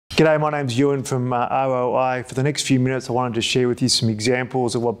G'day, my name's Ewan from ROI. For the next few minutes, I wanted to share with you some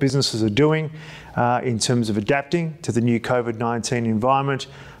examples of what businesses are doing in terms of adapting to the new COVID-19 environment,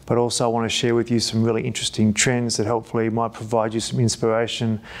 but also I want to share with you some really interesting trends that hopefully might provide you some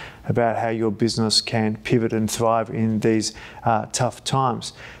inspiration about how your business can pivot and thrive in these tough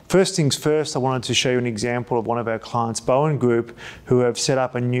times. First things first, I wanted to show you an example of one of our clients, Bowen Group, who have set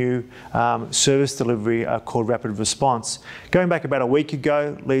up a new service delivery called Rapid Response. Going back about a week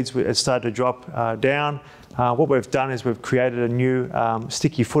ago, leads had started to drop down. What we've done is we've created a new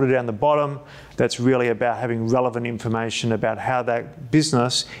sticky footer down the bottom that's really about having relevant information about how that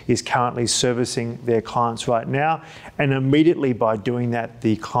business is currently servicing their clients right now. And immediately by doing that,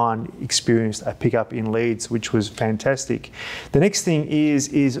 the client experienced a pickup in leads, which was fantastic. The next thing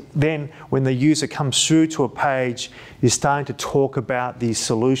is then when the user comes through to a page, you're starting to talk about the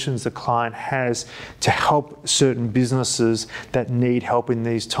solutions the client has to help certain businesses that need help in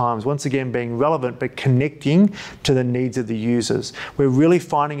these times. Once again, being relevant, but connecting to the needs of the users. We're really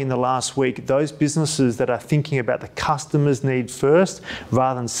finding in the last week, those businesses that are thinking about the customer's need first,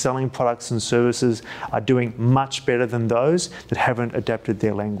 rather than selling products and services, are doing much better than those that haven't adapted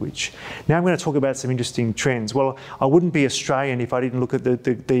their language. Now I'm going to talk about some interesting trends. Well, I wouldn't be Australian if I didn't look at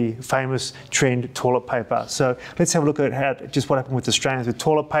the famous trend toilet paper. So let's have a look at just what happened with Australians with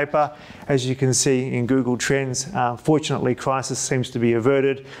toilet paper. As you can see in Google Trends, fortunately crisis seems to be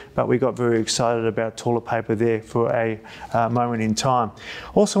averted, but we got very excited about toilet paper there for a moment in time.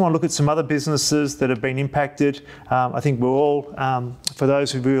 Also want to look at some other businesses that have been impacted. I think we're all, for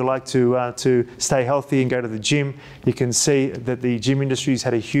those who really like to stay healthy and go to the gym, you can see that the gym industry's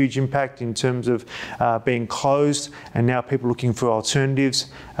had a huge impact in terms of being closed, and now people looking for alternatives.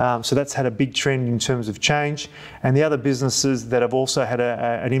 So that's had a big trend in terms of change. And the other businesses that have also had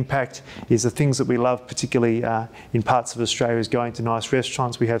an impact is the things that we love, particularly in parts of Australia, is going to nice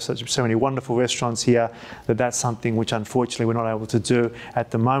restaurants. We have so many wonderful restaurants here that's something which unfortunately we're not able to do at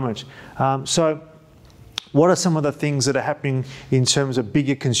the moment. So what are some of the things that are happening in terms of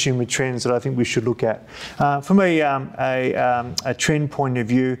bigger consumer trends that I think we should look at? From a trend point of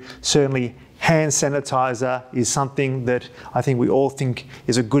view, certainly hand sanitizer is something that I think we all think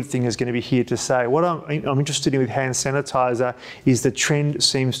is a good thing, is going to be here to stay. What I'm interested in with hand sanitizer is the trend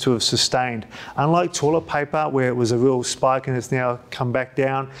seems to have sustained. Unlike toilet paper, where it was a real spike and it's now come back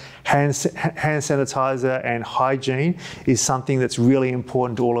down, hand sanitizer and hygiene is something that's really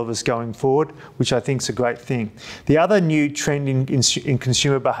important to all of us going forward, which I think is a great thing. The other new trend in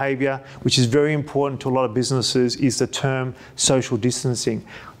consumer behaviour, which is very important to a lot of businesses, is the term social distancing.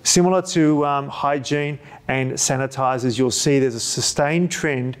 Similar to hygiene and sanitizers, you'll see there's a sustained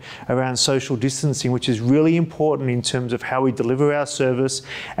trend around social distancing, which is really important in terms of how we deliver our service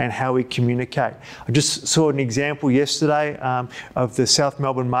and how we communicate. I just saw an example yesterday of the South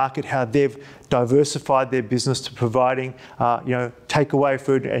Melbourne market, how they've diversified their business to providing takeaway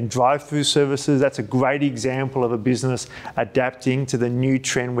food and drive-through services. That's a great example of a business adapting to the new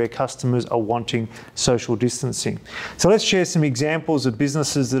trend where customers are wanting social distancing. So let's share some examples of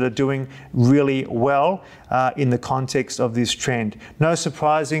businesses that are doing really well in the context of this trend. No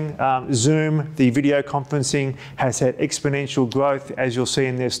surprising, Zoom, the video conferencing, has had exponential growth, as you'll see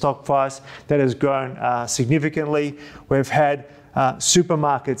in their stock price. That has grown significantly. We've had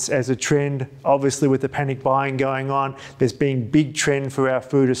supermarkets as a trend, obviously with the panic buying going on. There's been big trend for our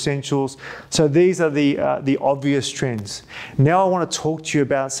food essentials. So these are the obvious trends. Now I want to talk to you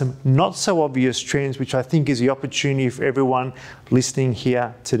about some not so obvious trends, which I think is the opportunity for everyone listening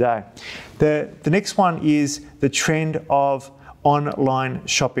here today. The next one is the trend of online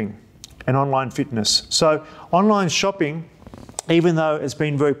shopping and online fitness. So online shopping, even though it's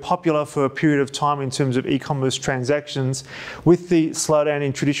been very popular for a period of time in terms of e-commerce transactions, with the slowdown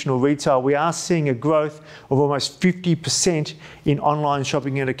in traditional retail, we are seeing a growth of almost 50% in online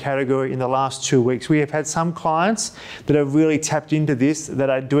shopping in a category in the last 2 weeks. We have had some clients that have really tapped into this,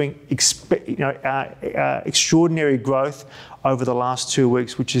 that are doing extraordinary growth over the last 2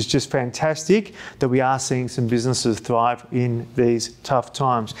 weeks, which is just fantastic that we are seeing some businesses thrive in these tough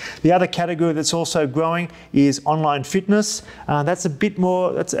times. The other category that's also growing is online fitness. That's a bit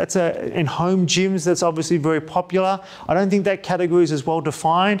more, in home gyms, that's obviously very popular. I don't think that category is as well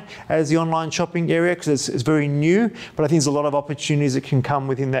defined as the online shopping area because it's very new, but I think there's a lot of opportunities that can come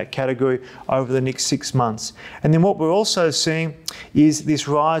within that category over the next 6 months. And then what we're also seeing is this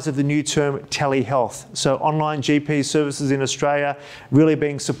rise of the new term telehealth. So online GP services in Australia really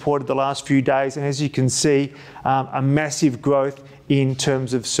being supported the last few days, and as you can see, a massive growth in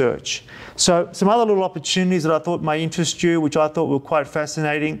terms of search. So some other little opportunities that I thought may interest you, which I thought were quite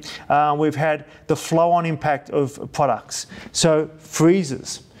fascinating. We've had the flow-on impact of products. So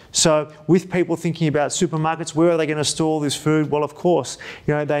freezers. So with people thinking about supermarkets, where are they going to store this food? Well, of course,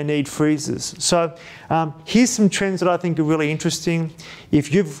 they need freezers. So here's some trends that I think are really interesting.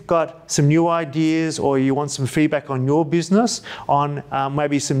 If you've got some new ideas or you want some feedback on your business, on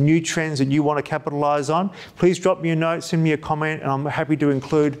maybe some new trends that you want to capitalize on, please drop me a note, send me a comment, and I'm happy to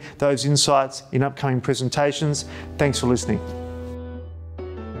include those insights in upcoming presentations. Thanks for listening.